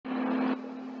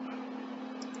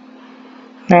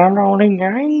Ding dong ding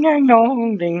ding ding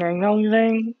dong ding ding dong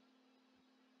ding.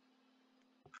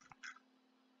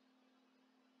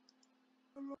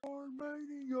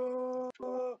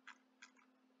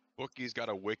 Bookie's got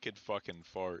a wicked fucking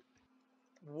fart.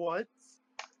 What?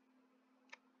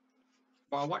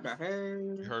 Boy, what the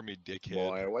hell? You heard me, dickhead.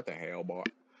 Boy, what the hell, boy?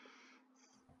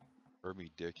 Heard me,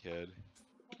 dickhead.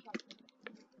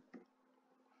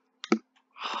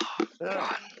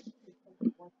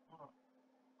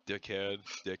 Dickhead,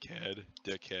 dickhead,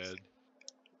 dickhead.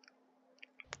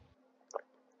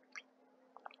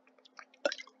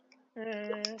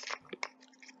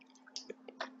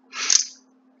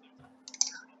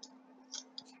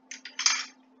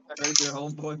 I heard your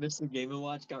homeboy, Mr. Game &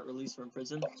 Watch, got released from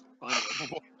prison.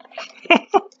 Finally.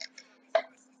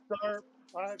 Sir,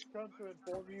 I have come to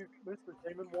inform you, Mr.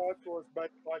 Game & Watch was back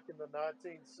like in the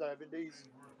 1970s.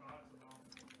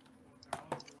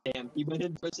 Damn, he been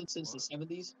in prison since the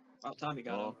 70s? About time he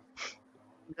got out.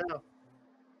 Yeah.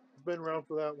 It's been around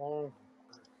for that long.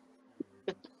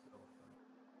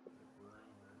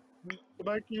 To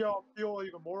make y'all feel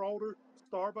even more older,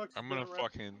 Starbucks I'm has gonna been around.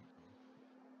 fucking.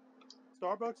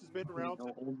 Starbucks has been around No,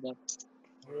 since hold up.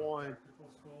 one.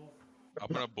 I'm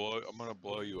gonna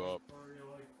blow you up.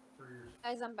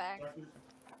 Guys, I'm back.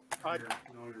 I, Your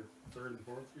third and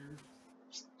fourth years?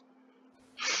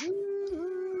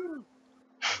 Woo-hoo!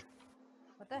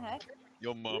 What the heck?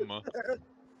 Yo, mama.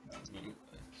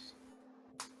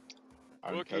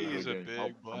 I'm Bookie's a getting big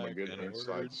help from a black good and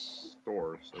inside word.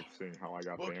 source of seeing how I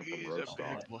got banned from Bookie's a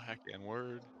Roadstock. big black and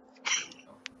word.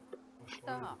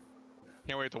 Stop.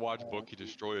 Can't wait to watch Bookie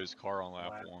destroy his car on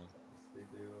lap 1. They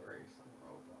do a race on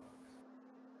Roblox.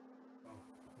 Oh,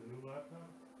 the new laptop?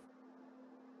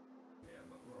 Yeah,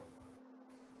 but Roblox.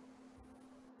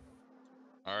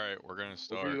 Alright, we're gonna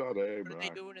start. What What are they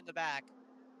doing in the back?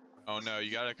 Oh no,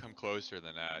 you gotta come closer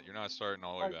than that. You're not starting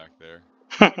all the way back there.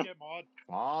 I get mod.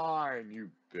 Fine, you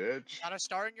bitch. Gotta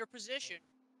start in your position.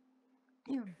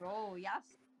 Bro, yes.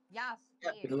 Yes.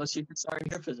 Yeah, unless you can start in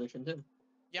your position, too.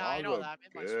 Yeah, I know that.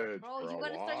 I'm in my spot. Bitch, Bro, you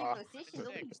gotta start your position.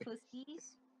 Don't be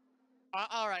pussies.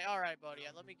 Alright, buddy.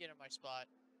 Let me get in my spot.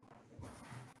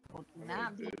 Nah,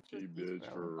 I'm Bitchy bitch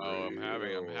for Oh, I'm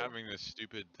real. having this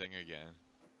stupid thing again.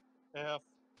 F.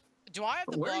 Do I have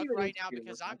the Where are bug you right now? interviewing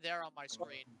Because with I'm there on my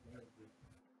screen.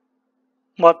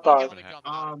 What Oh, bug? Let me come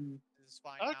out. This is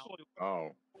fine now. Actually,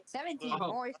 Oh, 17,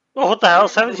 Oh. boys. Oh, what the hell? I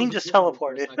thought it 17 was just a good one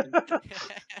for a teleported. second.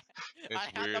 I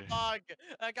had the weird. bug.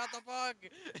 I got the bug.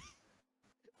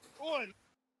 boy,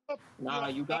 Nah,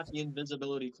 you got the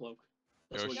invisibility cloak.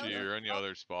 That's what Yoshi, you got. you're in the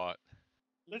other spot.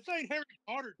 this ain't Harry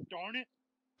Potter, darn it.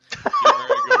 Getting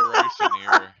ready to go racing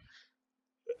here.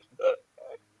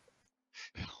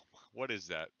 What is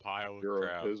that pile of you're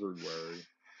crap? a lizard, Larry.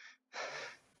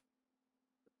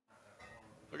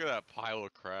 Look at that pile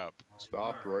of crap.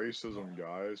 Stop racism,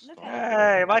 guys. Stop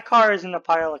Hey, it. my car isn't a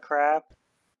pile of crap.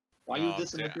 Why No, you I'm,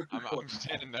 dissing the I'm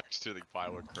standing next to the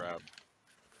pile of crap.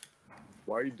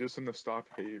 Why are you dissing the stop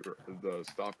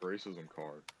racism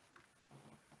card?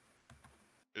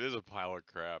 It is a pile of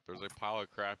crap. There's a pile of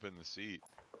crap in the seat.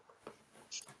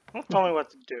 Don't tell me what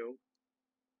to do.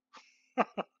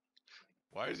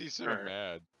 Why is he so Alright.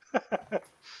 mad?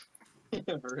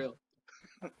 For real.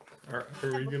 Are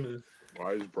we gonna...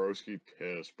 Why is Broski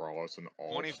pissed, bro? It's an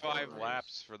all 25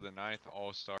 laps for the 9th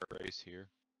All-Star race here.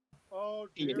 Oh,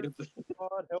 dear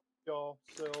God, help y'all.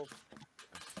 So,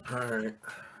 Alright.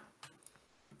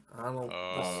 I don't...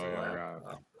 Oh, yeah.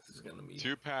 This is gonna be...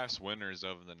 2 past winners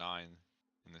of the 9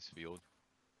 in this field.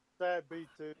 sad B2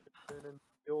 and in the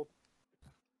field.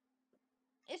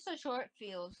 It's a short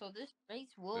field, so this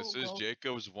race will This go. is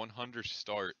Jacob's 100th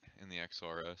start in the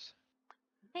XRS.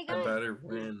 Hey, I guys. better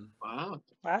win. Wow.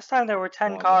 Last time there were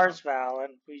 10 Wow. cars, Val,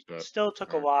 and we Yeah. still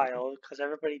took a while because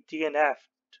everybody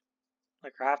DNF'd.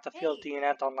 Like, half the field Hey.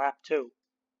 DNF'd on lap 2.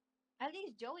 At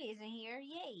least Joey isn't here.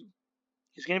 Yay.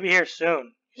 He's gonna be here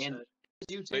soon. He And said.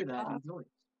 you too, that you joined.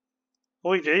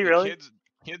 Oh, did he The really?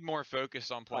 kid more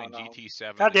focused on playing no.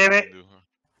 GT7. God than damn it. Hindu.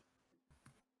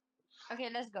 Okay,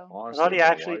 let's go. I Honestly, thought he bro,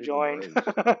 actually why even joined.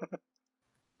 race?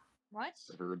 What?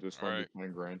 If we were just going to Alright. be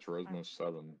playing Gran Turismo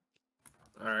 7.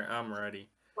 Alright, I'm ready.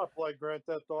 I play Grand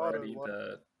Theft Auto. Ready like,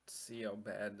 to see how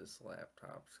bad this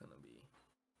laptop's gonna be.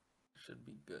 Should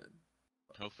be good.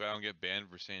 Hopefully I don't get banned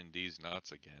for saying D's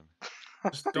nuts again.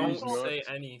 Just don't These nuts. say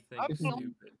anything I'm so-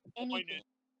 stupid. Anything.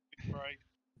 right.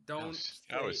 Don't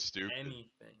That was say stupid.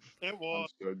 anything. It I'm was.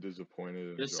 so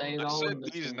disappointed in Just John. say it I all said in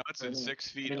this D's thing. nuts and 6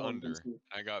 feet Everyone under. can see.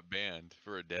 I got banned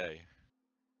for a day.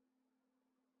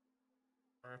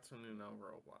 That's when you know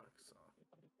Roblox. So.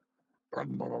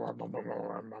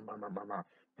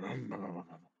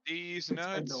 These I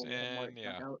nuts, know, I'm like, and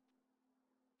yeah. out.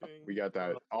 We got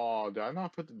that. Oh, did I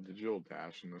not put the digital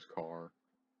dash in this car?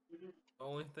 The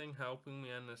only thing helping me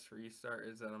on this restart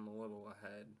is that I'm a little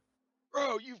ahead.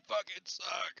 Bro, you fucking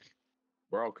suck.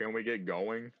 Bro, can we get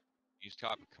going? You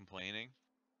stop complaining.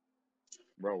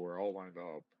 Bro, we're all lined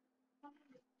up.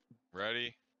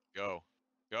 Ready? Go.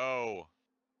 Go.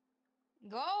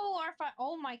 Go R5.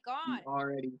 Oh my god.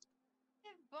 Already.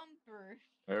 Bumper.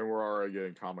 And we're already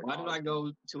getting comic. Why did I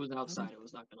go to the outside? It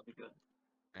was not gonna be good.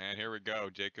 And here we go.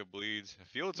 Jacob leads. The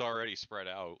field's already spread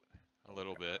out a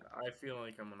little bit. I feel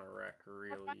like I'm gonna wreck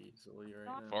really easily right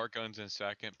now. Fart Guns in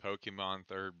second. Pokemon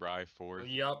third. Bri fourth.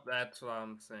 Yup, that's what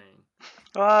I'm saying.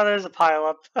 Oh, there's a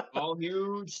pileup. All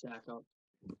huge stack up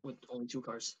with only 2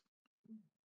 cars.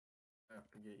 I have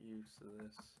to get used to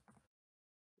this.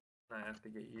 I have to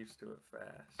get used to it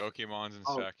fast. Pokemon's in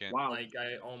Oh, second. wow. Like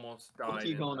I almost died.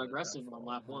 keep going in that aggressive on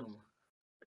lap 1.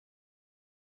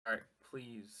 Alright,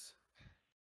 please.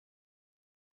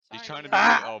 He's Sorry, trying to be.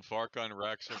 guys. Oh, Fart Gun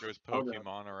wrecks. There goes Oh, no.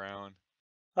 Pokemon around.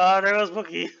 There goes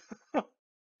Bookie.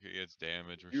 He gets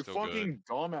damage. We're You still fucking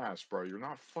dumbass, bro. You're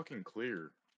not fucking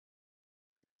clear.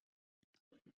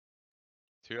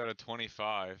 good. 2 out of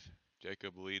 25.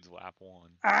 Jacob leads lap 1.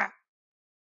 Ah,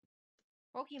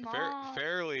 Pokemon.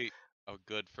 Fairly a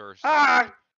good first ah.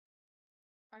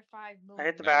 lap. R5 move. I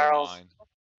hit the Never barrels. mind.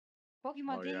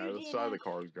 Pokemon, Oh do yeah, you the do side of the that?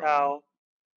 car's gone. No.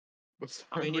 The side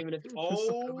I mean, of the- even if the side of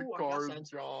the I got car's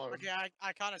sent. gone. Okay,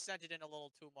 I kind of sent it in a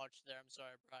little too much there. I'm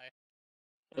sorry, Bri.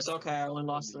 It's okay. I only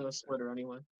lost the splitter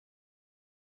anyway.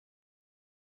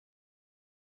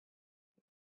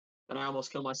 And I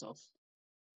almost killed myself.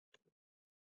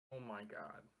 Oh my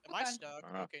god. Am I Okay. stuck?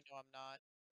 Ah. Okay, no, I'm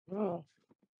not.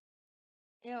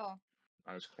 Ew.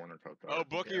 Nice corner cut there. Oh,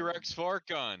 Bookie Yeah. wrecks Fart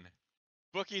Gun.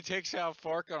 Bookie takes out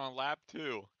Fart Gun on lap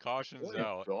 2. Cautions What a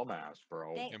out. dumbass,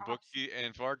 bro. They And are Bookie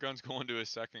and Fart Gun's going to his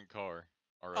second car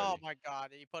already. Oh my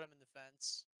god, you put him in the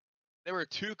fence. There were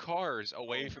 2 cars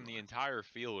away from the entire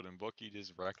field, and Bookie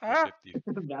just wrecked Ah. the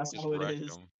 50. That's Just how it wrecked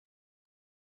is. him.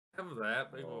 Have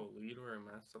that big Oh. of a lead where I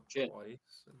messed up Shit.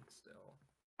 twice and still.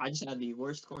 I just had the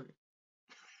worst corner.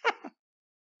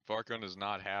 Fart Gun is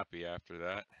not happy after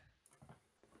that.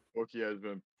 Bookie has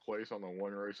been placed on the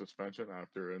 1 race suspension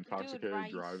after Dude, intoxicated Bri,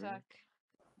 you driving. suck.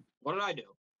 What did I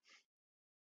do?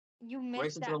 You missed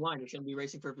Racing to that. the line. You shouldn't be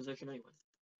racing for position anyway.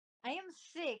 I am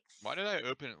 6. Why did I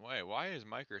open it? Wait, why is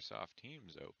Microsoft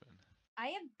Teams open? I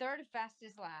am 3rd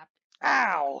fastest lap.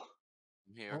 Ow.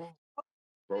 Here.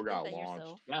 Bro You did got that launched.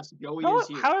 yourself. Yes, Joey How, is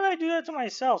here. how did I do that to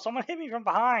myself? Someone hit me from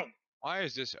behind. Why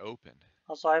is this open?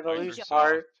 Also, I have a loose Microsoft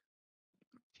part.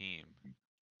 Team.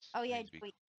 Oh yeah, Needs to be-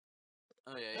 wait.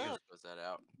 Oh yeah, you can close that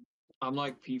out. I'm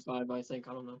like P5, I think.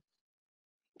 I don't know.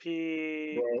 Bro,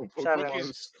 P7.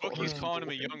 Pokemon's Bookie's car's calling him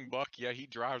a going. young buck. Yeah, he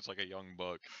drives like a young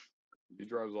buck. He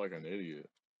drives like an idiot.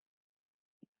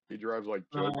 He drives like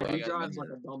He Joe Biden drives like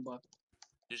Jr. a dumb buck.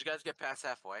 Did you guys get past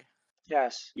halfway?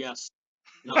 Yes. Yes.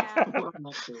 No, Yeah. I'm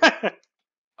not sure.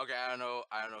 Okay, I don't know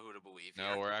who to believe. No,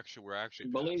 here. we're actually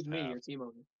Believe past me, half. your team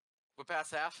owner. We're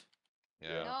past half.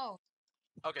 Yeah. No.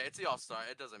 Okay, it's the All-Star.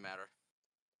 It doesn't matter.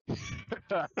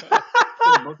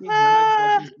 Bookie drives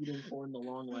like he's eating corn the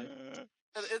long way.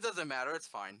 It doesn't matter. It's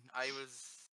fine. I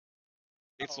was.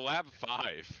 It's lap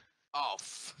 5. Oh.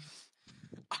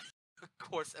 Of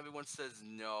course, everyone says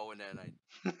no, and then I.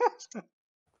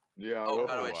 Yeah. Oh, well,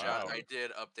 by the way, wow. John, I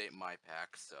did update my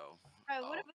pack, so. Alright,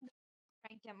 what Oh. if I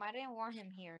pranked him? I didn't want him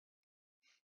here.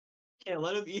 Yeah,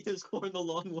 let him eat his corn the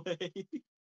long way.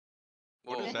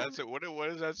 What Whoa. is that? What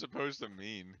is that supposed to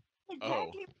mean?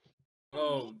 Exactly.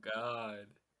 Oh god.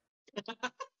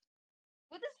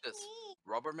 What does This it mean?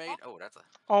 Rubbermaid? Oh, that's a.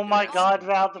 Oh my Yes. god,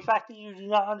 Val, the fact that you do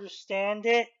not understand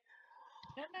it.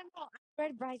 No. I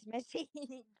read Bry's message.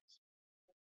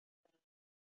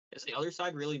 Is the other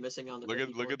side really missing on the Look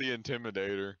 54? at the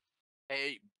intimidator.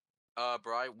 Hey,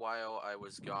 Bri, while I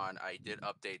was gone, I did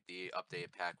update the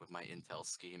updated pack with my Intel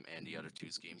scheme and the other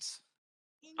 2 schemes.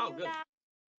 Oh, good.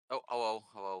 Oh,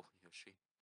 hello, Yoshi.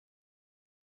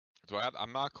 So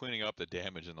I'm not cleaning up the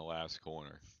damage in the last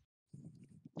corner.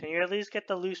 Can you at least get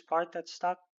the loose part that's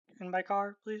stuck in my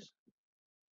car, please?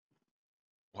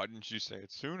 Why didn't you say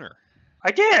it sooner?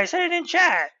 I did. I said it in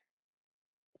chat.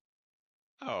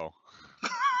 Oh.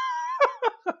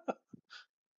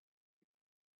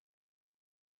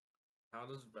 How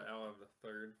does Val have the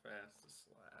 3rd fastest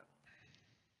lap?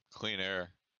 Clean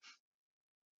air.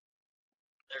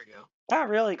 There you go. Not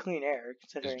really clean air, Is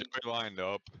considering. Joey lined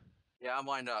up? Yeah, I'm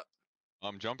lined up.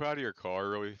 Jump out of your car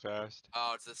really fast.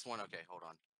 Oh, it's this one? Okay, hold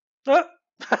on.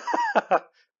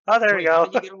 Oh, there we Wait, how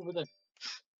go. did you get over there?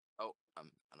 Oh, I'm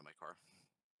out of my car.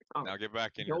 Oh, Now get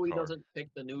back in your Joey car. doesn't pick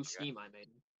the new scheme I made.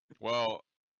 Well,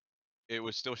 it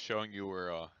was still showing you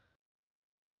were,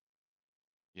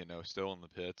 you know, still in the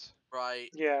pits. Right.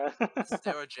 Yeah. Is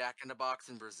there a Jack in the Box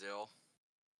in Brazil?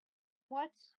 What?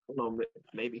 No,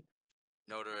 maybe.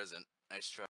 No, there isn't. Nice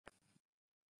try.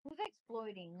 Who's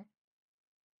exploiting?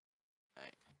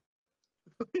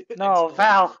 No, Exploiting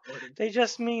Val. recording. They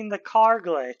just mean the car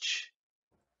glitch.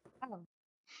 Oh.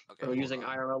 Okay. So hold using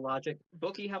on. IRL logic.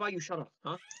 Bookie, how about you shut up,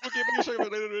 huh? I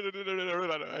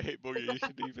hate Boogie.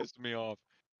 He pissed me off.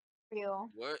 Real.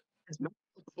 What?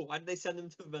 Why did they send him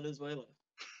to Venezuela?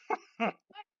 What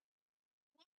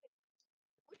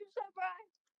you say,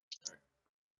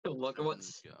 Brian? Look at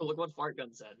what Fart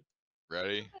Gun said.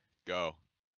 Ready? Go.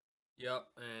 Yep,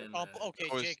 and Okay,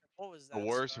 That was Jacob, what was that? The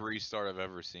worst start? restart I've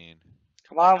ever seen.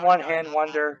 Come on, I one got hand not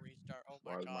wonder. a restart. Oh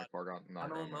Why my is my god. car got I not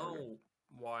don't going know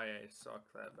why I suck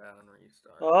that bad on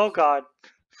restart. Oh god.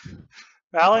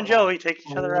 Val and Joey take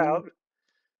each other Oh. out.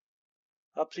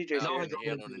 Up CJ's No, here. I Can don't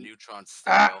handle the agree. neutron Ah!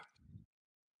 style.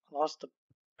 Lost the.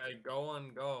 I go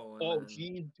and go. And Oh, then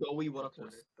geez, Joey, what a it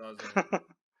corner. just doesn't.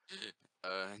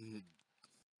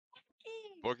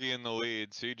 Boogie in the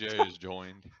lead. CJ is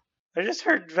joined. I just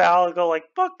heard Val go like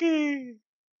Bucky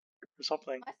or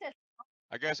something. I said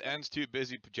I guess N's too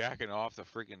busy jacking off the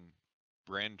freaking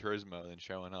Gran Turismo than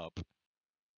showing up.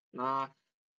 Nah,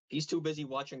 he's too busy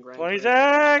watching Grand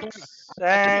 26!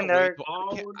 And they're.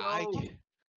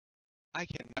 I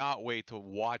cannot wait to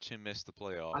watch him miss the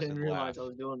playoffs. I didn't and realize laugh. I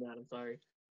was doing that. I'm sorry.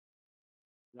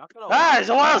 Not gonna Ah, lie, there's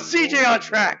a wild I'm CJ on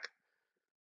track!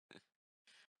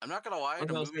 I'm not gonna lie, I'm the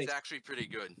gonna movie's say- actually pretty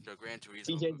good. The Gran Turismo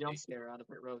CJ movie. jump scare out of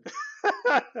pit road.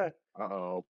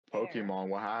 Uh-oh. Pokemon,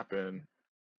 what happened?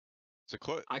 It's a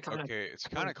close. I kinda- Okay, it's I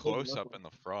kinda kind of pulled him close up up on- in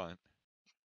the front.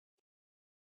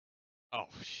 Oh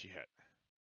shit!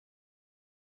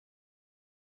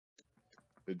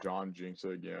 Did John jinx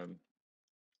it again?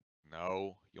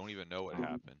 No, you don't even know what Mhm.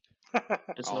 happened.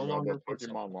 It's I no don't know, longer but pit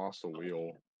Pokemon zone. lost a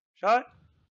wheel. Shut.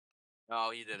 No,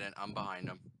 he didn't. I'm behind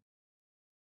him.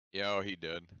 Yeah, he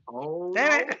did. Oh,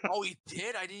 Damn no. it! Oh, he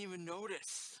did? I didn't even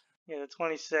notice. Yeah, the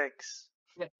 26.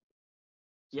 Yeah,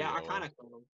 I Yeah, kind of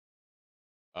killed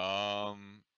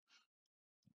him.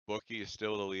 Bookie is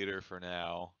still the leader for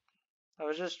now. I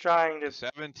was just trying The to.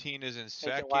 17 is in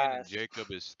second, and last. Jacob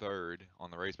is third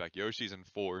on the race back. Yoshi's in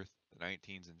fourth. The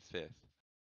 19's in fifth.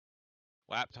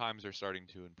 Lap times are starting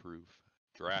to improve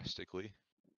drastically.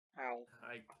 Ow.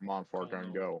 Come on, Far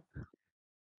Gun, go.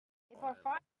 if our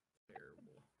fight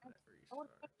Terrible at I would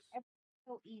restarts. make it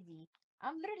so easy.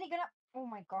 I'm literally gonna. Oh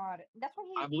my god, that's what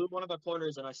I he. blew one of the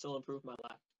corners and I still improved my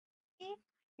lap.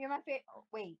 You're my favorite. Oh,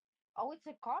 wait. Oh, it's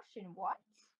a caution. What?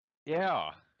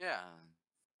 Yeah. Yeah.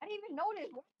 I didn't even notice.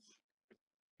 What?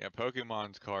 Yeah,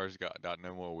 Pokemon's cars got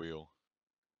no more wheel.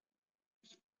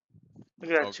 Look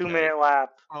at that Okay. 2-minute lap.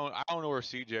 I don't know where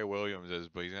CJ Williams is,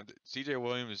 but CJ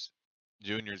Williams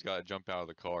Jr.'s got to jump out of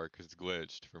the car because it's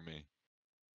glitched for me.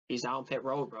 He's out on pit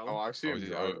road, bro. Oh, I see Oh, him is he-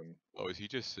 driving. Oh, is he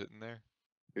just sitting there?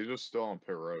 He's just still on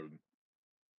pit road.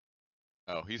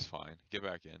 Oh, he's fine. Get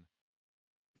back in.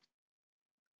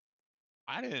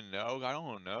 I didn't know. I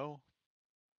don't know.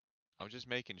 I was just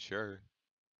making sure.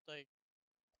 Like,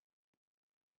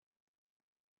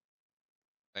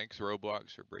 Thanks,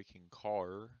 Roblox, for breaking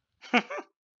car.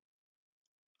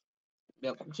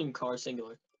 Yep, I'm seeing car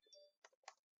singular.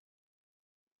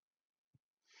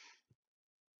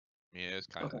 Yeah, it's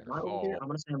kind of Okay, their am I over here? fault. I'm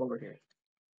gonna say I'm over here.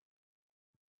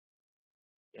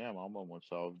 Damn, I'm almost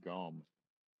out of gum.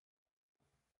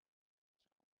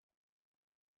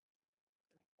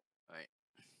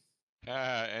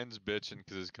 Ah, N's bitching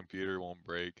because his computer won't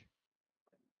break.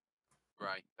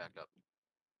 Right, back up.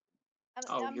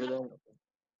 Oh, I'm you're not-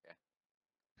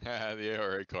 there. Haha, the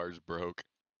ARA car's broke.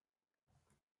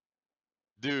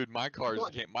 Dude, my cars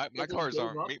What? can't. My just cars gave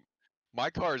aren't. up? My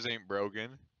cars ain't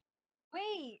broken.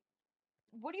 Wait.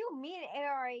 What do you mean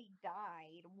ARA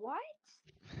died? What?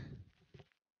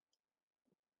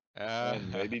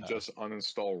 And maybe just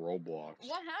uninstall Roblox.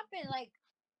 What happened?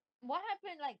 What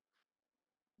happened?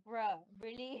 Bruh,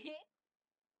 really?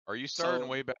 Are you starting So-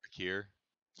 way back here?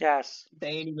 Yes. They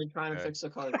ain't even trying to Okay. fix the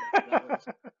car. Yet. That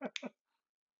was-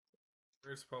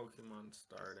 Where's Pokemon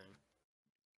starting?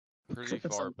 Pretty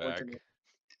That's far back. unfortunate.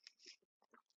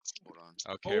 Hold on.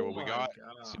 Okay, Oh well we my got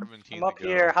God. 17 I'm to up go.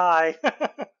 here. Hi.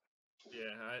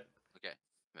 Yeah, Okay.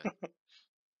 Wait, but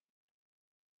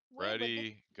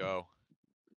Ready, go.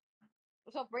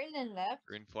 so Brandon left.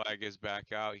 Green flag is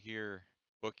back out here.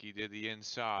 Bookie did the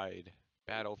inside.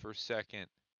 Battle for second.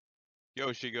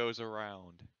 Yoshi goes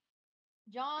around.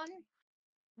 John,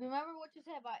 remember what you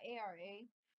said about ARA?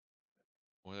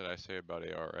 What did I say about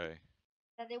ARA?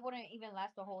 that they wouldn't even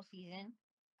last the whole season.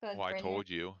 Cause Well, I Brazil- told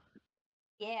you.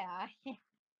 Yeah.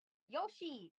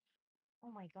 Yoshi. Oh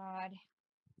my god.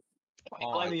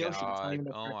 Oh Blame my Yoshi, it's not god. even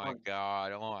the Oh first my one.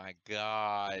 god. Oh my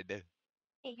god.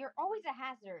 Hey, you're always a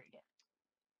hazard.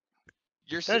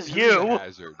 You're Says who's a you.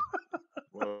 hazard.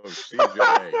 Whoa,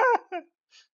 CJ.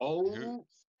 Oh,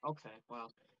 okay, wow.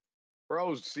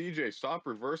 Bro, CJ, stop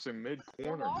reversing mid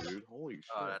corner, wall- dude. Holy shit.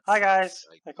 Oh, that Hi sucks. guys.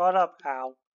 Like, I caught up.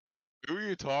 Ow. Who are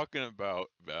you talking about,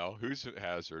 Val? Who's a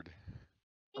hazard?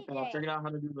 Okay, I CJ. figured out how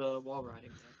to do the wall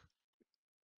riding.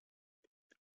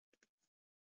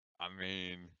 I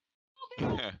mean,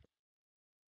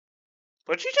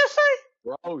 What'd you just say?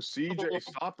 Bro, CJ,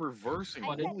 stop reversing.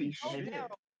 I said Holy no shit.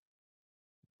 barrel,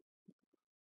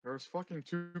 There's fucking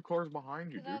 2 cars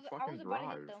behind you, 'cause dude. I was Fucking about to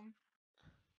hit drive. them.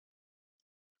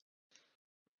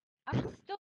 I'm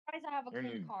still surprised I have a And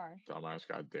clean you car. dumbass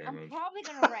got I'm damaged. probably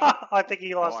gonna wreck. I think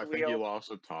he Oh, lost I a think he wheel.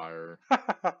 lost a tire.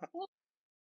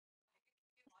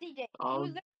 CJ, Um,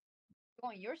 who's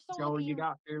going? You're still Joe, looking. you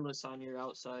got Fearless on your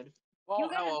outside. well, You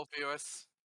gotta- hello, viewers.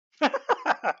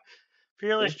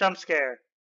 Fearless jump scare.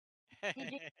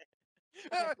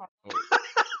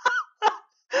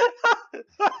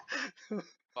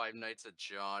 Five Nights at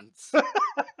John's.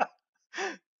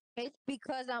 It's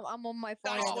because I'm on my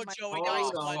phone. Nice and one, my- Joey. Oh,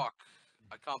 Nice no. one. Fuck.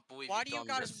 I can't believe Why you've do you done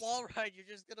guys this. wall ride? You're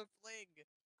just gonna fling.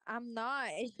 I'm not.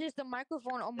 It's just the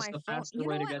microphone on It's my the phone. faster You know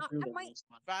way to what? get through I them. might. It's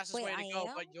fun. Fastest Wait, way to I go,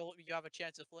 am? but you have a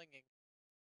chance of flinging.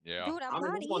 yeah. Dude, I'm I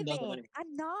mean, not this one doesn't even. anyway.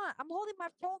 I'm not. I'm holding my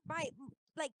phone by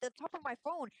like the top of my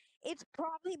phone. It's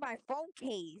probably my phone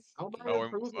case. How about Oh,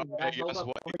 improving? hey, Hold guess up.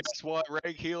 what? Guess what?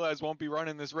 Ray Keelas won't be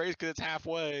running this race because it's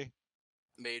halfway.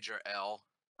 Major L.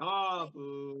 Ah,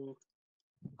 boo.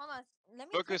 Hold on. Let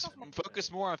me Focus, take off my.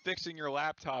 focus more on fixing your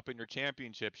laptop and your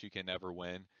championships you can never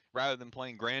win, rather than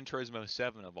playing Gran Turismo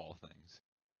 7 of all things.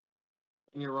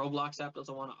 And your Roblox app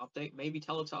doesn't want to update? Maybe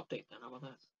tell it to update then. How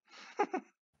about that?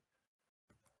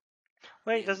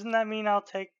 Wait, Yeah. doesn't that mean I'll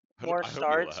take more I hope you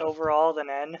starts left. overall than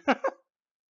N?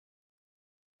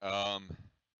 You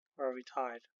Or are we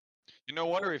tied? no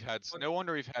wonder we've had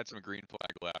some green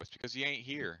flag laps because he ain't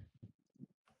here.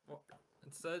 Well,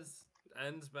 it says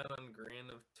N's been on Gran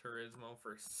Turismo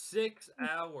for 6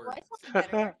 hours. Do I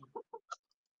sound better?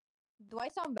 Do I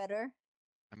sound better?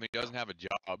 I mean, he doesn't have a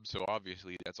job, so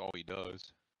obviously that's all he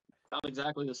does. Sound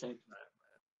exactly the same.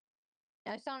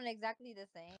 I sound exactly the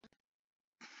same.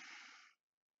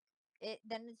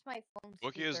 Then it's my phone.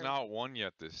 Wookie has speaker. not won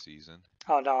yet this season.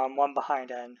 Oh no, I'm one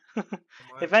behind N. My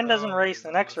If N doesn't problem race is the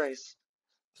I next must race,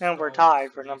 then we're stall tied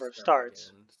this for number of restart starts.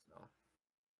 again, so.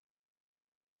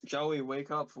 Joey,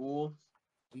 wake up, fool.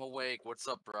 I'm awake. What's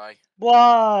up, Bri? 1,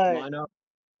 Line up.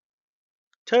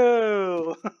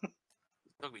 2.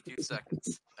 Took me 2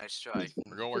 seconds. Nice try.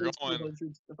 We're going.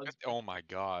 Oh my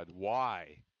God!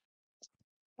 Why?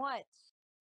 What?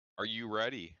 Are you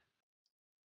ready?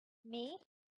 Me?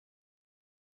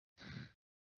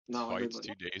 No, Fights everybody.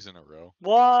 2 days in a row.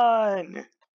 1,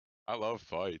 I love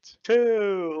fights.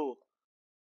 2,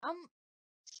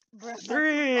 Bruh, that's-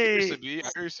 3.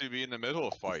 I used to be in the middle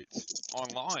of fights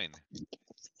online.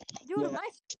 Dude, Yeah. my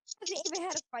hasn't even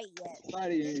had a fight yet.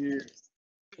 Friday ain't here.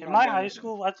 In my high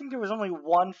school, I think there was only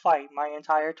one fight my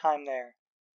entire time there.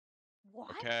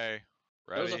 What? Okay,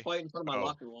 There was a ready? fight in front of my Oh.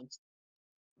 locker once.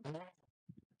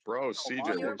 Bro,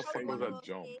 CJ, You're what the fuck probably was one of that those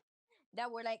jump? kids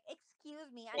that were like,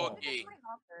 excuse me, I Oh, need to go hey. to my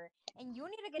locker, and you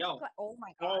need to get Yo. to oh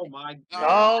my god. Oh my Oh.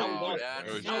 god. Oh,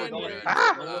 that's was not good. good.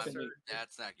 Ah. Don't look at me.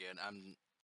 That's not good. I'm.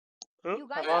 Oop, You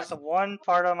I guys- lost one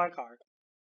part of my car.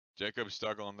 Jacob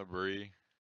stuck on the brie.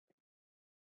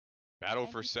 Battle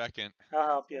for second. I'll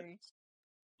help you.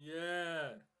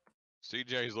 Yeah.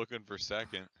 CJ's looking for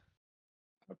second.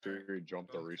 After he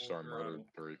jumped the Go full restart mode throttle. of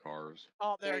 3 cars.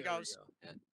 Oh, there he There we goes. go.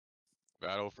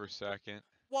 Battle for second.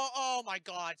 Well, oh my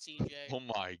God, CJ. Oh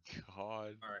my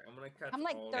God. Alright, I'm gonna catch I'm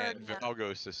like all third And these. now. Val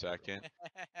goes to second.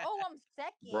 Oh, I'm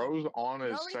second. Bro's on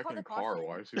his already called second the car. caution.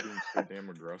 Why is he being so damn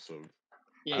aggressive?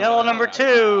 Yeah, Yellow number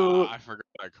 2. I forgot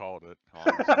I called it.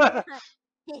 honestly.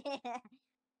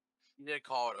 You did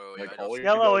call it earlier. Like, I all just, he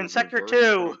Yellow does in is sector reverse in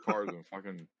front 2. of cars and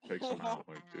fucking takes them out.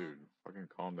 Like, dude, fucking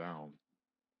calm down.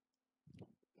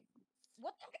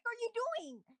 What the heck are you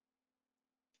doing?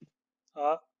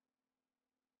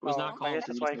 It was Oh, not I called. guess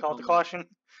that's he why just he called the said calm caution.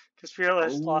 Because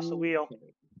Fearless lost the wheel. Okay.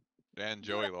 And Dude,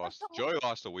 Joey I'm lost. so- Joey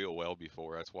lost the wheel well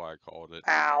before. That's why I called it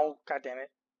Ow. God damn it.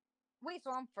 Wait,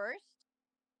 so I'm first?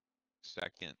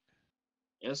 second.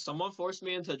 Yeah, someone forced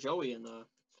me into Joey in the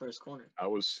first corner. That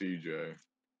was CJ.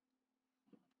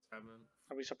 7.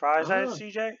 Are we surprised that it's Ah.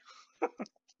 CJ?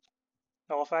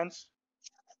 No offense.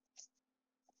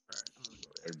 Alright, I'm gonna go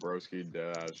Like Broski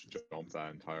deadass jumped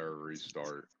that entire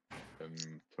restart and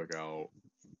took out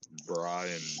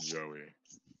Bri and Joey.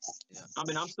 I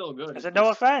mean, I'm still good. I said no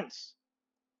offense.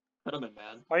 Could have been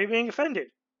bad. Why are you being offended?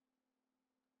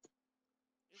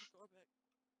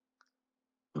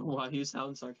 Why you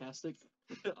sound sarcastic?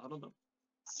 I don't know.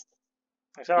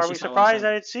 I said, are It's we just how I surprised sound.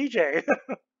 that it's CJ?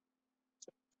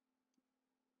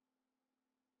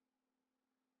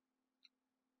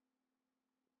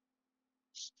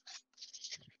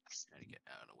 Trying to get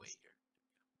out of the way here.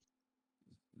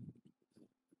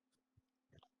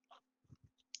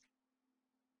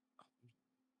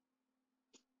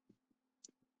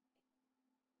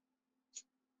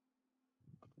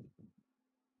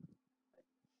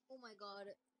 Oh my god.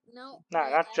 No. Nah,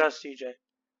 not just CJ.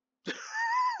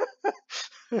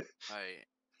 Alright.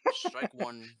 Strike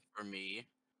one for me.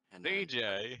 And then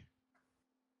DJ,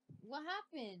 What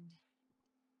happened?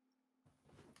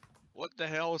 what the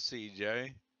hell,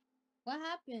 CJ? What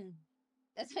happened?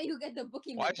 That's how you get the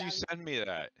booking. Why'd you mentality. send me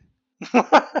that?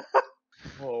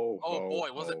 Oh,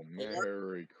 boy, was it four?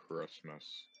 Merry Christmas.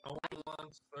 No one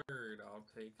wants third. I'll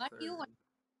take Why third. do you want-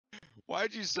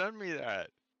 Why'd you send me that?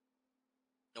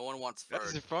 no one wants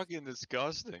That's third. fucking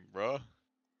disgusting, bro.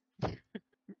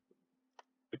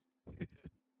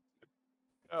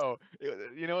 Oh,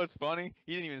 you know what's funny?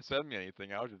 He didn't even send me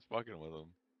anything. I was just fucking with him.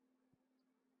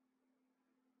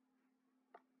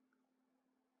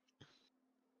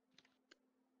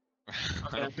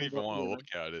 I don't even want to look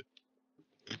at it.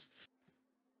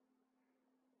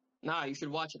 Nah, you should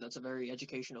watch it. That's a very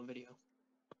educational video.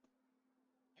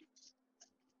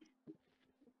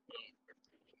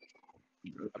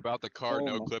 About the car Oh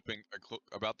no my- clipping.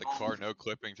 About the car no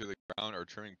clipping through the ground or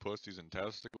trimming pussies and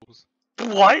testicles.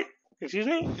 What? Excuse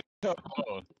me? Oh.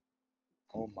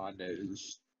 Oh my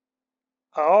days.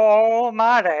 Oh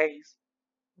my days.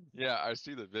 Yeah, I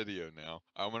see the video now.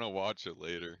 I'm gonna watch it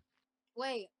later.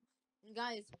 Wait,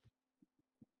 guys.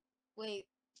 Wait.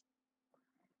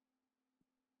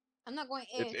 I'm not going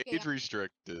It's AFK. age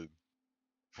restricted.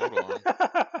 Hold on.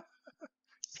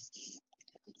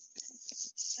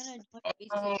 I'm gonna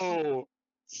join AFK.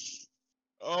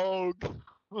 Oh. Oh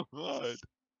god.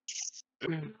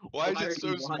 Why is it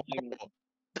so small?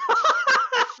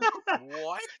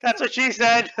 What? That's what she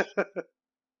said.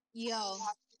 Yo.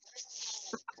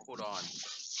 Hold on.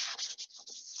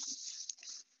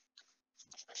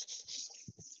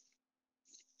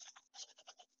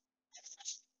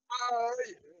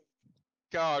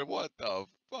 God, what the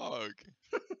fuck?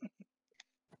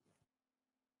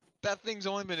 That thing's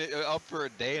only been up for a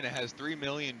day and it has 3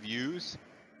 million views.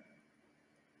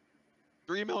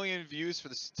 3 million views for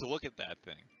this to look at that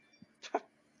thing.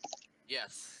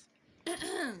 Yes.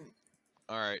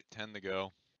 All right, 10 to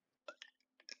go.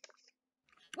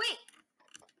 Wait.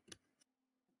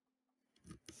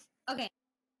 Okay.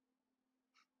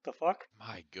 The fuck?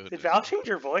 My goodness. Did Val change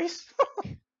her voice?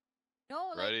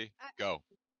 No. Like, Ready? Go.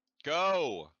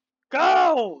 Go. Go!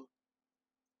 Oh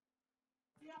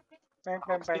Why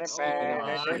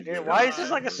is this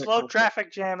my like a slow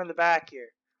traffic jam in the back here?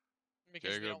 Because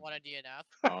we Jacob. don't want a DNF.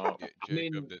 Oh,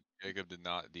 Jacob did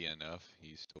not DNF.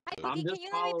 He's still Hi, good. Vicky, I'm just can you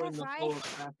let me following the press flow right? of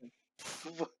traffic.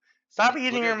 Stop Look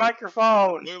eating at your me.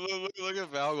 microphone. Look at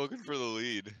Val looking for the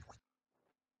lead.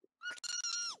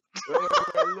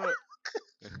 look.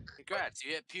 Congrats,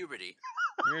 you hit puberty.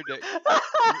 Come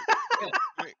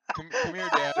here, come here,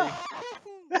 Daddy.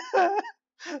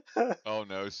 Oh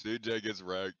no, CJ gets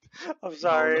wrecked. I'm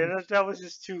sorry, no. that was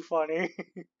just too funny.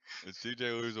 Did CJ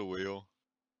lose a wheel?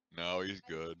 No, he's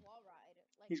good.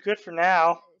 He's good for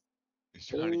now. He's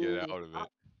trying to get out of it.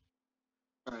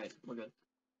 Alright, we're good.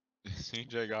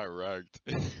 CJ got wrecked.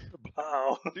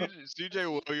 Uh-oh. CJ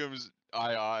Williams,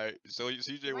 so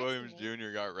CJ Williams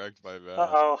Jr. got wrecked by Val.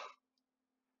 Uh-oh.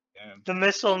 Damn. The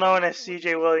missile known as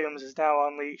CJ Williams is now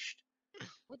unleashed.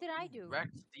 What did I do?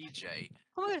 Wrecked DJ.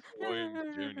 Oh my god. No, no, Williams no,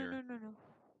 no, no, Jr.. no, no,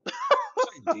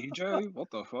 no. DJ? What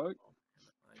the fuck?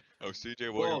 Oh, CJ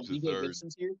Whoa, Williams the DJ third.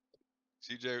 Gibson's here?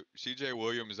 CJ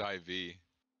Williams IV.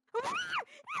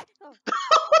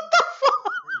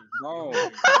 Bro,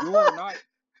 you are not.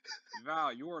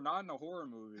 Val, you are not in a horror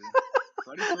movie.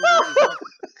 Freddy Krueger is not.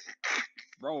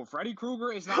 Bro, Freddy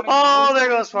Krueger is not in Oh, there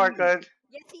goes Farkund.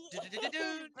 Yes, he is.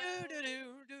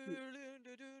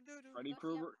 Freddy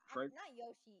Krueger. Not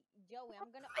Yoshi. Joey, I'm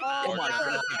gonna. Oh my Okay,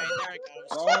 God. there it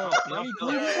goes. Bro, Freddy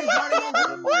Krueger is not in a Oh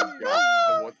horror my movie.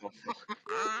 god, what the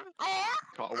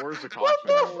fuck? Where's the coffin?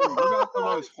 Bro, you got the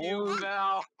most You horror.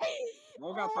 Val.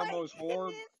 Bro got the most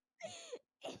horror.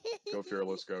 Go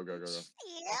Fearless, go. Yeah.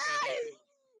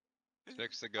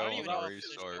 6 to I go don't on even the know if this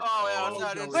restart. Oh, yeah, Oh,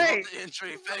 that Joey. insult Wait. to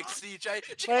injury. Thanks, CJ.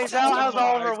 Wait, Jesus. Val has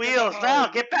all of her It's kinda wheels. Val,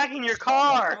 hard. get back in your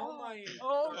car. Oh my.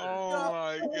 Oh, Oh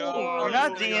my You're god.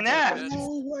 not gonna DNF. get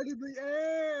You went in the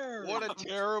air. What a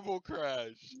terrible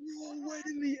crash. You went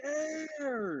in the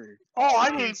air. Oh, I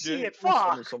didn't see CJ it.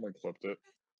 Fuck. Someone clipped it.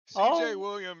 CJ Oh.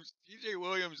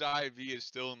 Williams IV is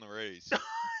still in the race. Hey,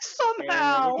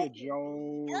 Somehow. look at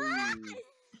Joey.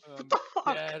 What the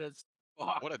fuck? dead as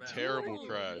fuck. What a man. terrible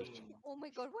crash. Oh my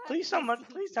god, what Please, happened?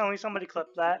 please tell me somebody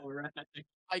clipped that. Alright.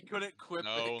 I couldn't quip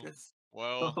No. it 'cause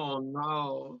Well, Oh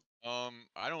no.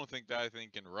 I don't think that thing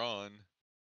can run.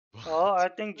 Oh, I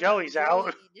think Joey's out.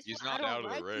 Joey, this He's one I not don't out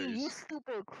of the like you, you race.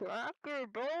 stupid cracker,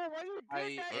 bro. Why you I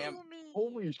did that am- to me?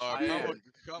 Holy I Come am look,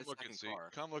 the come look at second car.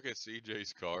 come look at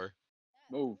CJ's car.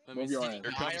 Move. Let me Move your see. ass. Here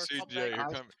Die comes or CJ.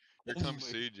 something. Here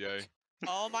comes CJ.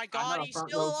 Oh my I god, have he's front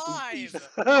still row seat. alive!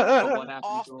 Oh, what happened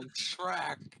Off to the him?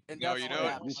 track. And No, that's you what know,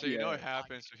 happened. so you know what Yeah.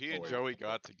 happened. So he and Oh, wait. Joey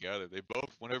got together. They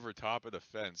both went over top of the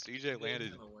fence. CJ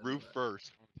landed roof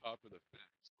first on top of the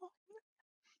fence.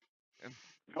 And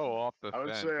fell off the I would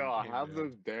fence. say and came have down.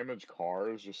 those damaged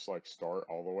cars just like start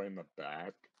all the way in the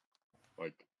back,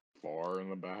 like far in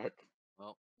the back.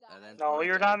 And then No, my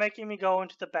you're day. not making me go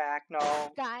into the back.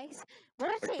 No. Guys, what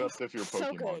I say Except is if you're so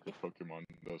Pokemon, good. because Pokemon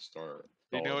does start.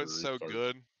 You know all it's so restart.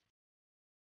 good.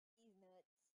 He's nuts.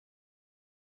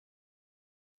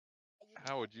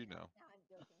 How would you know? Nah, I'm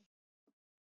joking.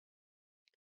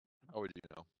 How would you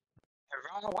know? Hey,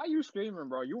 Val, why you screaming,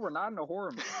 bro? You were not in the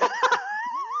horror movie. Dude,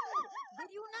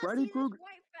 did you not Freddy see this Krueger-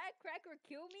 white fat cracker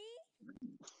kill me?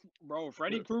 Bro,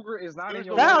 Freddy Krueger is not in There's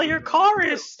your no Val, movie, your bro.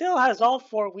 car still has all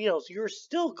 4 wheels. You're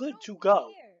still You good don't to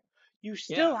go. care. You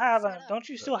still have shut a. up. Don't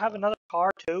you still have another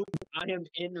car too? I am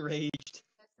enraged.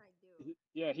 Yes, I do.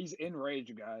 Yeah, he's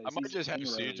enraged, guys. I might He's just have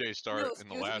enraged. CJ start No, in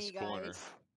the excuse last me, corner. guys.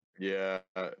 Yeah,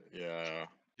 yeah.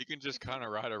 He can just kind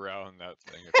of ride around that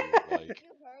thing if he would like. You heard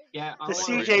Yeah, that? I The wanna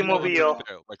CJ let you know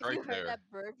Mobile. Like If right you heard there. that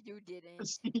burp, you didn't.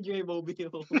 CJ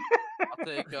Mobile.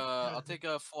 I'll take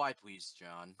a fly, please,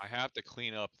 John. I have to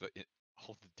clean up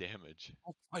all the damage.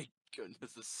 Oh my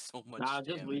goodness, there's so much Nah,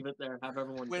 just damage. leave it there. Have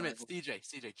everyone. Wait a drive minute, it.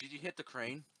 CJ, did you hit the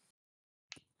crane?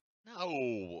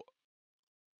 No,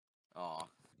 Oh,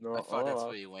 No, I thought that's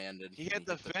where you landed. he when hit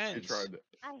the He fence. tried it.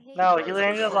 I hate No, men. he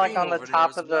There's a landed like on the crane over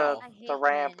top there of as well. I hate the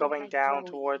ramp men going like down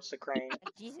Joey. towards the crane.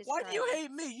 Like Jesus Why do you Christ.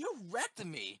 hate me? You wrecked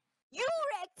me. You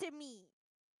wrecked me.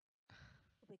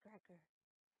 Stupid cracker.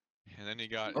 And then he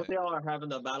got Both y'all are having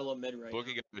the battle of mid right Boogie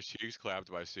now. got the cheeks clapped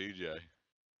by CJ.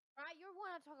 Right, you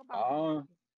want to talk about me.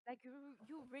 Like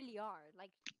you really are.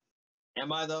 Like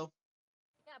Am I though?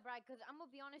 yeah, Brad. Because I'm gonna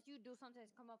be honest, you do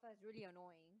sometimes come up as really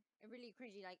annoying and really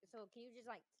cringy. Like so, can you just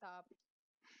like stop?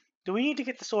 Do we need to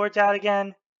get the swords out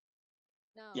again?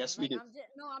 No. Yes, we like, do.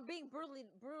 I'm being brutally.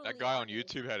 That guy on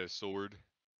honest. YouTube had his sword.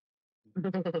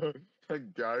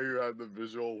 That guy who had the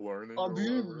visual learning. or I'm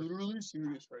being whatever. literally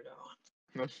serious right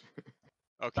now.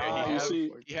 Okay, Nah, you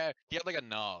see- he had like a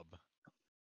knob.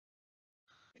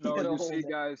 No, Get a you hold see, of it.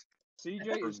 guys,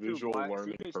 CJ For is too visual black.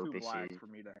 learning CJ's too black purposes. for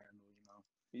me to handle.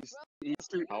 You know, he's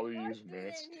too How do you You're use darker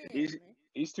mask? than He's- him.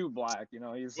 he's too black. You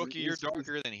know, he's. Boogie, you're he's-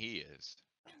 darker than he is.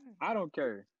 I don't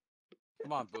care.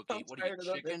 Come on, I'm Boogie. What are you, tired of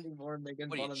them chicken? making more and making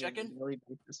What are you, fun of me on a chicken? daily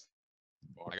basis.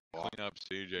 I gotta clean up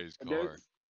CJ's And car.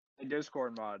 A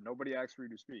Discord mod. Nobody asks for you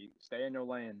to speak. Stay in your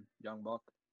lane, young buck.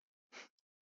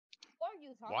 What are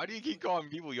you talking Why do you keep calling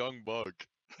people young buck?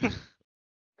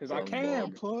 Cause I Young can,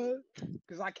 buck. put.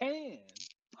 Cause I can.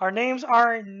 Our names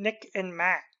are Nick and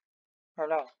Matt. Or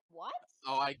no? What?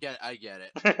 Oh, I get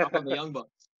it. I'm on the young buck.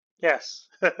 Yes.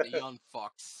 The young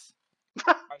fucks.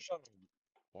 I shut up.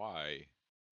 Why?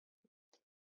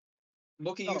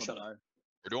 Bookie, Shut you up, shut up. Ty.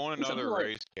 We're doing You sound another like-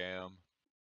 race cam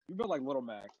You built like Little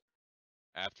Mac.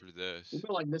 after this. You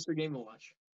feel like Mr. Game &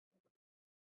 Watch.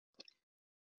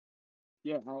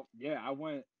 Yeah, I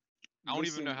went. I don't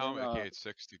even know missing how in, okay, it's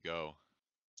 6 to go.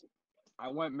 I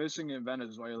went missing in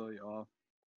Venezuela, y'all.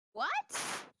 What?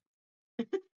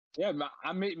 Yeah,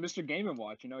 I made Mr. Game &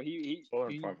 Watch. You know, he Solar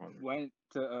 500. went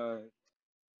to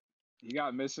he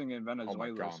got missing in Oh Venezuela. my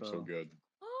god, I'm so good.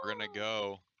 We're gonna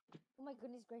go Oh my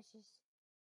goodness gracious.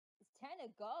 It's 10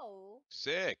 to go.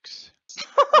 6.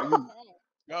 You-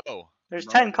 Go. There's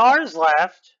Bro. 10 cars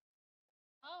left.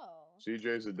 Oh.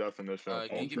 CJ's the definition of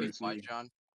Can you give me home flight, Tracy. John?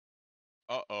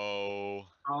 Uh-oh.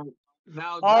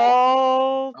 Val,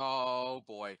 Oh. Oh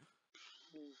boy.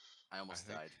 I almost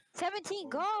think- died. 17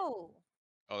 go.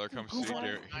 Oh, there comes Go, go,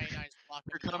 CJ. 99's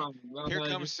blocking Here me. Here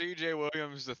comes CJ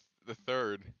Williams the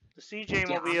third. The CJ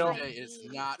Yeah, Mobile. CJ is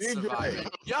not CJ. surviving.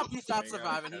 Yup, he's not Dang, I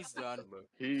surviving. had He's done.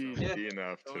 He Yeah.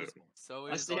 DNF So too. is, so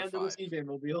I is stand to the R5. CJ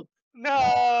Mobile.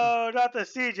 No, not the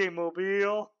CJ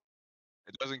Mobile.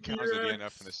 It doesn't count as a DNF in the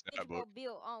It's stat book.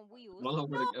 mobile on wheels. Well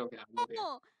over the okay. I'm over here.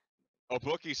 No, Oh,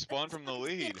 Bookie spun from the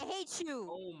lead. I hate you.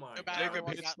 Oh my Too bad god. Jacob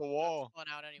everyone hits got the wall. spun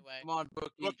out anyway. Come on,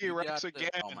 Bookie. Bookie you wrecks got this.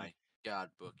 again. Oh my god,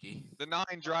 Bookie. The 9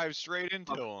 drives straight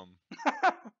into him.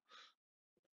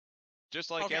 Just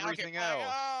like Okay, everything okay, else.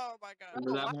 Oh my god.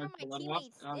 Remember Bro, that why are one? my Let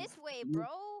teammates off. this way, you- bro?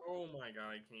 Oh my god,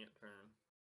 I can't turn.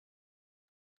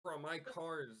 Bro, my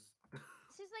car's.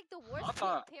 This is like the worst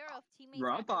thought- pair of teammates.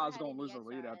 Bro, I I've thought I ever was had gonna in the lose the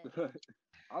lead XRS. after that.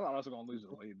 I thought I was gonna lose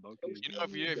the lead, low key. You know,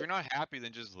 if you're not happy,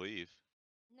 then just leave.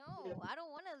 No, I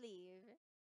don't want to leave.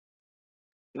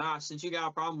 Nah, since you got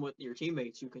a problem with your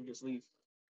teammates, you can just leave.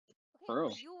 Okay, For real.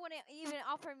 but you wouldn't even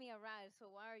offer me a ride, so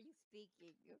why are you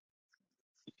speaking?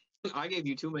 I gave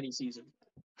you too many seasons.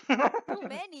 Too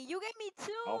many. You gave me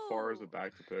 2. How far is it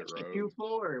back to pit road? You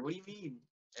 4. What do you mean?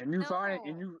 And you No.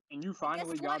 finally And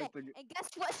finally guess got what? it to And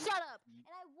guess what? Shut up. And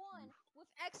I won with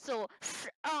Exo.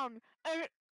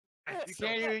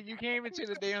 You can't even say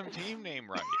the damn team name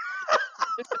right.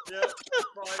 Yeah,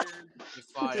 fired. You're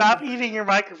fired. Stop eating your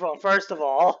microphone, first of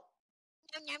all.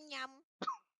 Yum yum yum.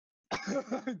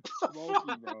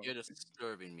 Smokey, bro. You're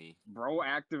disturbing me. Bro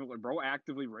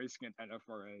actively racing an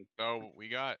NFRA. So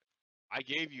I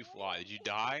gave you fly. Did you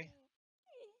die?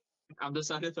 I've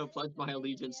decided to pledge my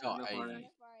allegiance to No, NFRA.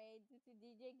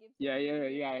 Yeah.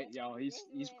 Yo,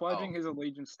 he's pledging his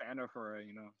allegiance to NFRA,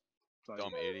 you know. It's like,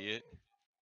 Dumb idiot.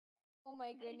 Oh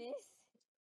my goodness.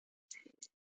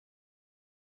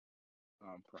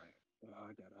 I'm praying.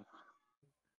 I gotta.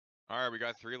 Alright, we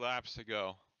got 3 laps to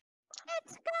go.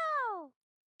 Let's go.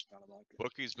 Gotta like it.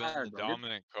 Bookie's been Alright, the bro,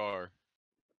 dominant car.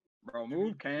 Bro,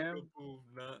 move, Cam. Move,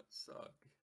 not suck.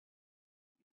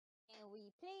 Can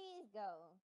we please go?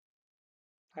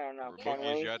 I don't know. Yeah, Can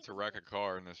Bookie's we? yet to wreck a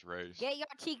car in this race. Get your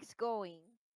cheeks going.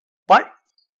 What?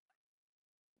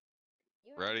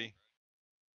 You heard me. Ready?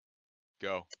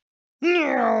 Go.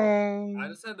 I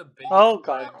just had the biggest Oh,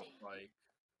 God. like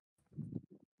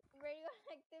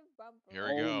Radioactive bumper. Here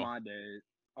we go. My days.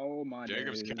 Oh my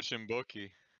Jacob's days. catching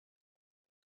Bookie.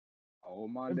 Oh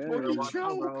my And days. Bookie Watch out,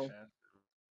 choked. bro.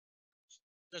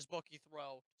 Does Bookie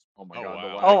throw? Oh my Oh, god, wow. the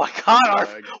lag. Oh my god, The our,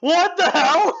 lag. what the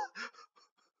hell?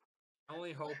 I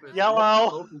only hope it's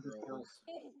Yellow. Jump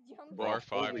Bro, back.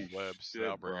 R5 holy flips. shit,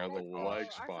 That'll bring bro, out the the car. leg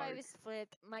R5 spike. is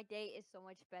flipped. My day is so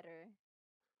much better.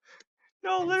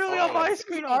 No, literally on my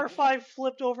screen, R5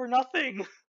 flipped over nothing.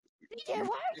 DJ, why are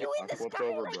you in I the flipped sky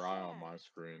over like Bry on that? my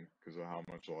screen because of how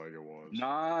much lag it was.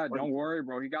 Nah, don't worry,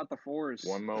 bro. He got the force.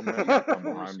 One moment Force, I'm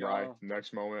behind Bry. y'all.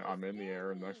 Next moment I'm in the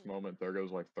air. Next moment there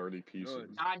goes like 30 pieces.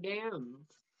 Good. Goddamn.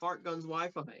 Fart guns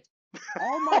Wi-Fi.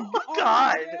 Oh my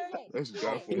God. It's DJ,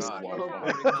 definitely DJ, not God.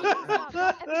 Wi-Fi. DJ, stop. Don't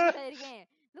ever do that again.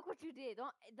 Look what you did.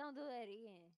 Don't do that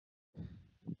again.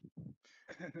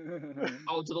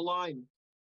 Oh, to the line.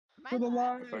 To the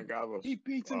line. I think I was. He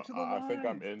beats him to the I think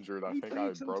I'm line. injured. I He think I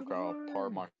beats him to broke the out part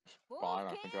of my line. spine.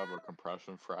 I think I have a Cam.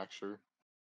 compression fracture.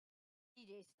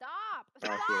 DJ, stop.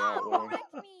 After Stop. that one.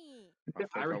 Correct me. I think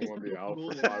I'm raised gonna be the out for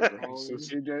rule, 5 bro.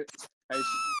 races. CJ,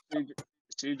 hey,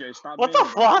 CJ, stop What being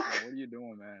the a black, fuck? bro. What are you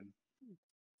doing, man?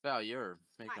 Val, you're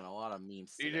making a lot of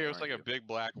memes. CJ today, was like a aren't you? big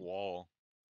black wall.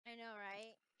 I know,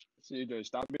 right? CJ,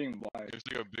 stop being black. It was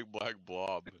like a big black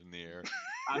blob in the air.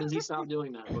 How does he stop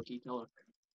doing that, Bookie? Tell her.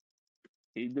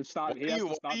 He just stopped. He has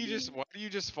to stop being. Why do you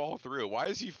just fall through? Why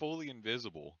is he fully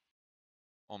invisible?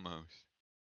 Almost.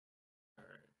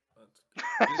 Alright,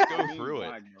 let's Just go being through it.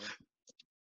 black, bro.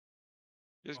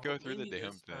 Just Well, go through the maybe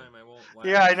damn this thing. time I won't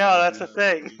Yeah, lag I know, so that's the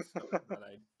badly thing. so that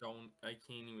I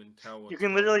can't even tell You what's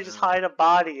can literally going just on. hide a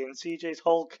body in CJ's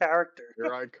whole character.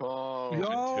 Here I come.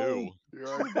 Mission Yo! 2. Here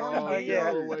I come. yeah. Get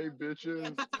out of the way,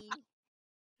 bitches. XD.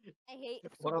 I hate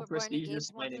What a Super Burning prestigious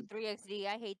Games 1 signing. 2 3 XD.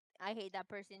 I hate that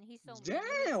person. He's so mean.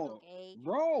 Damn, Okay.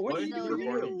 bro, what What did did he you do? do? to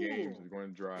Barney you? Games is going to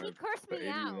He drive cursed the me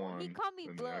out. 81 He called me in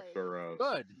the blood. XRS.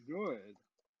 Good. Good. Good.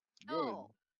 No.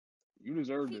 You If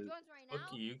deserved he it. joins right now,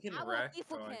 Bookie, you can I will wreck beef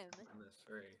with Dodge him. in this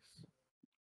race.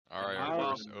 Alright, Nah,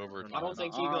 first overtime. I don't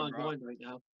think he's Nuh-uh, gonna bro. join right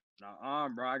now. Nuh-uh,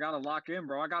 bro. I gotta lock in,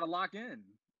 bro. I gotta lock in.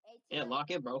 Hey, Yeah, Tip, lock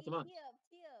in, bro. Come on. Tip.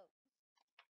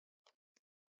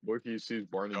 Bookie sees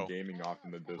Barney Go. Gaming off in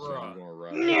the distance. Bruh. He's going to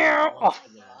wreck. Yeah. Oh Once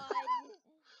my again. god.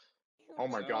 Oh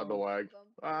my god, the lag.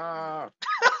 Ah,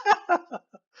 Oh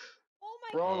my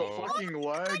bro, god. the fucking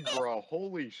lag, bro.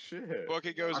 Holy shit.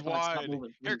 Bookie goes Archive, stop wide.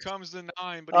 moving, Here please. comes the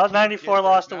 9, but Oh, he can't 94 get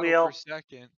there. lost the Battle wheel. for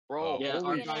second. Bro, Oh. Yeah,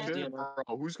 holy Archive shit, DNF. bro.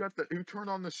 Who turned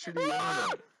on the shitty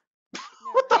internet?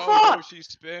 Oh, no, she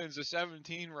spins. The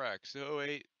 17 wrecks.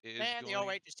 08 is Man, the going...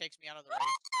 08 just takes me out of the race.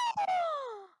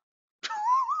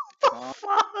 What the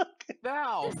fuck?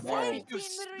 Val, The why are 17 you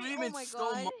literally- screaming oh my so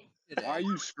god. much Did Why are it.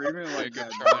 you screaming like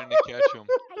Jacob that? trying to catch him.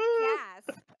 I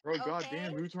gasped. Bro, Okay.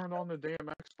 goddamn, who turned on the damn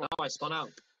Xbox? No, I spun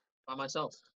out by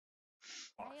myself.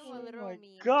 I am a Oh literal my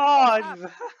meme. god, Stop. Val.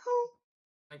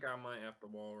 I think I might have to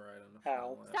wall ride on the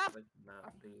Ow. front Stop. lap. I did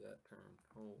not do that turn.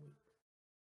 Holy.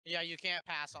 Yeah, you can't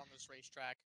pass on this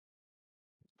racetrack.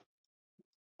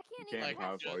 I can't You even can't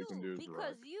pass pass, all you can do is because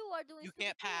wreck. you are doing You stupid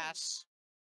can't things. pass.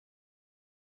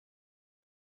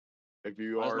 If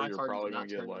you Why is are, my you're card probably not gonna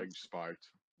get turned on? legs spiked.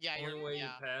 Yeah, Only you're. way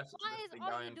Yeah. you pass is Why if is the all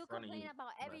guy you in do front of complain you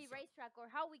about every mess up. racetrack or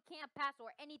how we can't pass or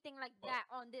anything like Well, that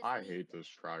on this I league? hate this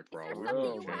track, Is bro. there We something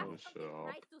need you to have change this shit something up.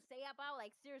 nice to say about?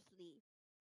 Like seriously.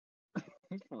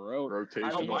 For real.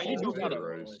 Rotation why the you whole do entire that?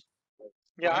 race.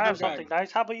 Yeah, I Why have do that? something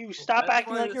nice. How about you stop That's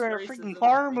acting why like this you're in a race freaking isn't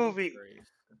horror a movie? points race.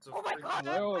 It's a Oh my god,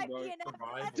 For real, I bro. DNF.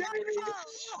 survival Let's race.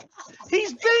 go.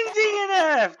 He's been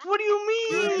DNF'd! What do you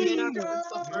You mean? DNF it's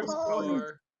the You first Davey one.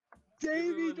 are. Davey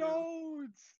Give him a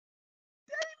Jones!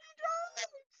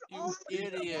 You Oh,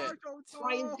 idiot.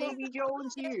 Why is Davy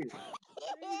Jones here?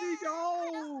 Davy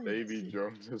Jones! Davy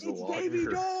Jones is a It's Davy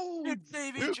liar. Jones! It's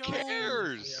Davy Who Jones.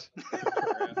 cares?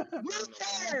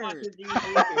 Where?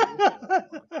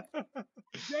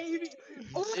 Davy!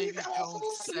 Oh, Davy no!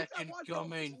 Jones' He said, second "Watch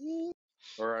coming." out." Ooh.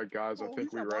 Alright, guys, I Oh,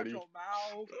 think he we said, "Watch ready. your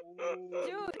mouth." Ooh.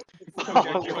 Dude. Okay, Oh, I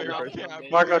can't wait. God. I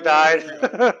can't, Marco okay, died.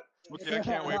 okay, I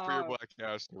can't wait for your black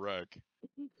ass to wreck.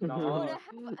 No.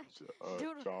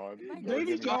 Dude, John, my you nose gotta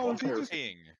Davy is give me Jones, he fire. just-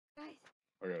 Dying. Guys,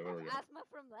 Okay, I there we have go. asthma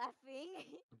from laughing.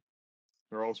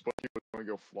 Or else Bucky was gonna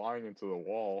go flying into the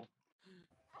wall.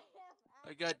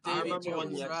 I got I Davy remember when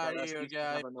Jones the right XRS here, used to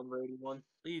guys. have a number 81.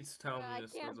 Please tell me I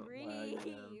this can't doesn't breathe. lag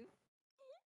again.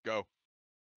 Go.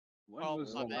 When Oh,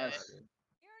 was my the bad. last?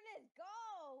 Uranus, go.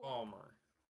 Oh my.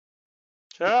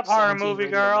 Shut up, horror 17 movie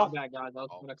radio, my girl. bad, guys. I was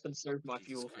Oh, gonna conserve my Jesus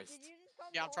fuel. Did Christ. you just call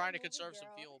me Yeah, I'm horror trying to movie conserve some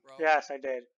girl? fuel, bro. Yes, I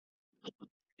did.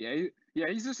 Yeah,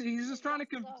 he's just trying to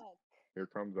You con- suck. Here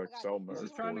comes I got Excel you. he's mode.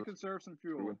 just trying to 4, conserve some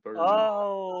 2 fuel. and 30.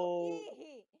 Oh.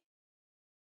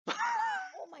 Oh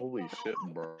my Holy god. shit,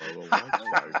 bro. The lag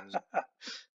spikes.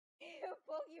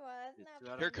 Pokemon, that's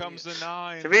not Here funny. comes the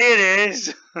 9. To me it is.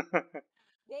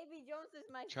 Davy Jones is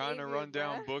my Trying to savior, run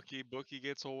down bruh. Bookie. Bookie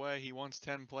gets away. He wants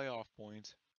 10 playoff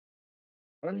points.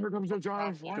 And here comes the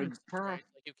giant Stop flying this squirrel. race.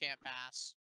 Like, you can't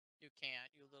pass. You can't.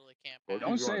 You literally can't Well, pass.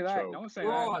 Don't you say gonna that. choke. Don't say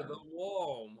Oh, that. the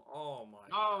wall. Oh my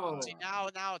No. god. See,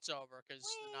 now it's over because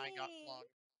the 9 got flung.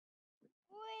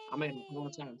 I made it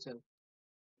one time too.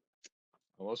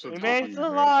 Unless We it's made it Bucky to the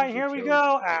who line. manages Here to we choke.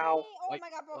 go. Ow. Oh Like my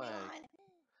god, flag. Pokemon.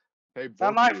 Hey,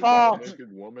 not my Bucky, is fault. that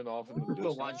naked woman off in the Ooh,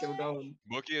 distance? Watch your dome.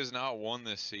 Bookie has not won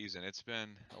this season. It's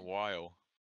been a while.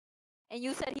 And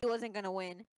you said he wasn't gonna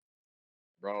win.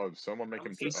 Bro, if someone make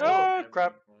him He's oh, Oh,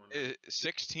 crap.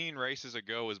 16 races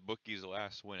ago was Bookie's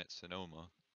last win at Sonoma.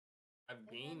 I've It's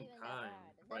not gained even that time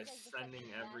bad. by That's like the sending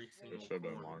second every fastest. it single should have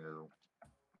been corner. longer.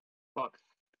 Fuck.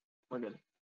 We're good.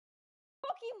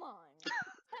 Pokemon.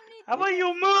 How about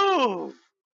you move?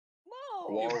 Move.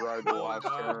 Wall ride the Oh last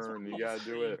god, turn. You please gotta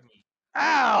do save it. me.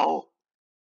 Ow.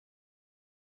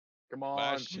 Come on.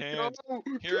 Last chance. Go!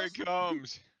 Here it Just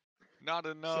comes. Not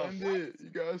enough. send it. You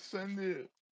gotta send it.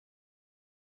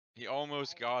 He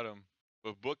almost got him.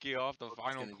 But Bookie off the Bookie's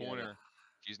final gonna get it. corner.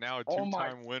 He's now a Oh my-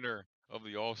 two-time winner of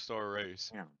the All-Star race.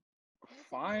 Damn. You said you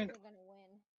Fine. wasn't gonna win.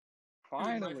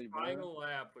 Finally, Dude, bro. my final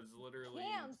lap was literally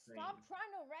Cam, insane. stop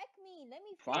trying to wreck me. Let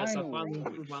me Yes, I Finally. finally Holy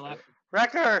improved my lap. shit.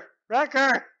 Wrecker.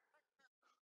 Wrecker.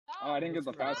 Oh, I didn't get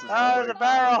the fastest Oh, lap. there's a Coming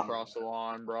barrel. across the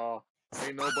line, bro.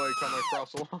 Ain't nobody coming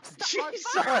across the line.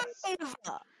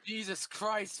 Jesus. Jesus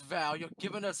Christ, Val, you're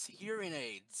giving us hearing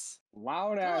aids.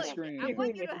 Loud ass Good. scream. I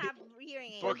want you to have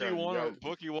hearing aids. Bookie Okay, you won, guys-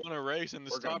 Bookie won a race in the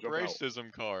We're gonna stop jump out.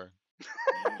 racism car.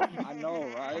 I know,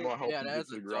 I'm right? gonna help Yeah, you get that's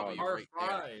to a the garage. W. Right there.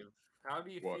 R5. How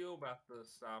do you What? feel about the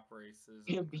stop races?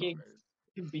 Yeah, and being-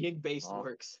 cars? Being based Huh?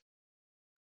 works.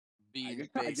 Being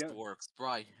get- based get- works.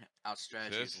 Probably out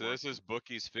strategies. This is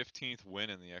Bookie's 15th win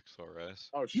in the XRS.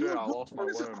 Oh shit, I lost my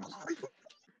limbs.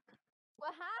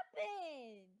 What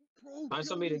happened? Time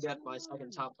for me to get my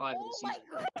second top 5 of the Oh season.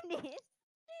 my goodness.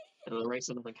 And the race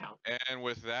doesn't count. And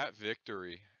with that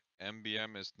victory,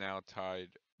 MBM is now tied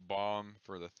bomb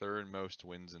for the third most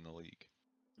wins in the league.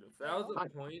 If that was a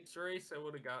points race, I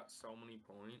would have got so many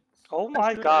points. Oh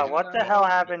my god, what the hell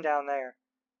happened down there?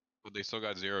 But they still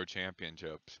got 0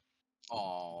 championships.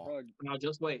 Aw. Bro, Now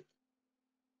just wait.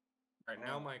 Right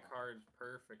now, my car is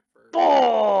perfect for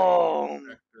Boom!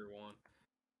 Vector 1.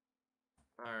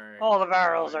 Alright. All the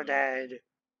barrels are dead.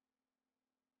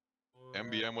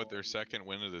 MBM with their second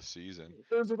win of the season.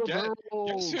 Into the Guess barrel.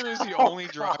 who is the Oh, only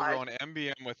driver God. on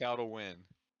MBM without a win?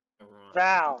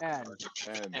 Val. And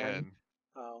And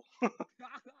Oh.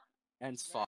 And 5.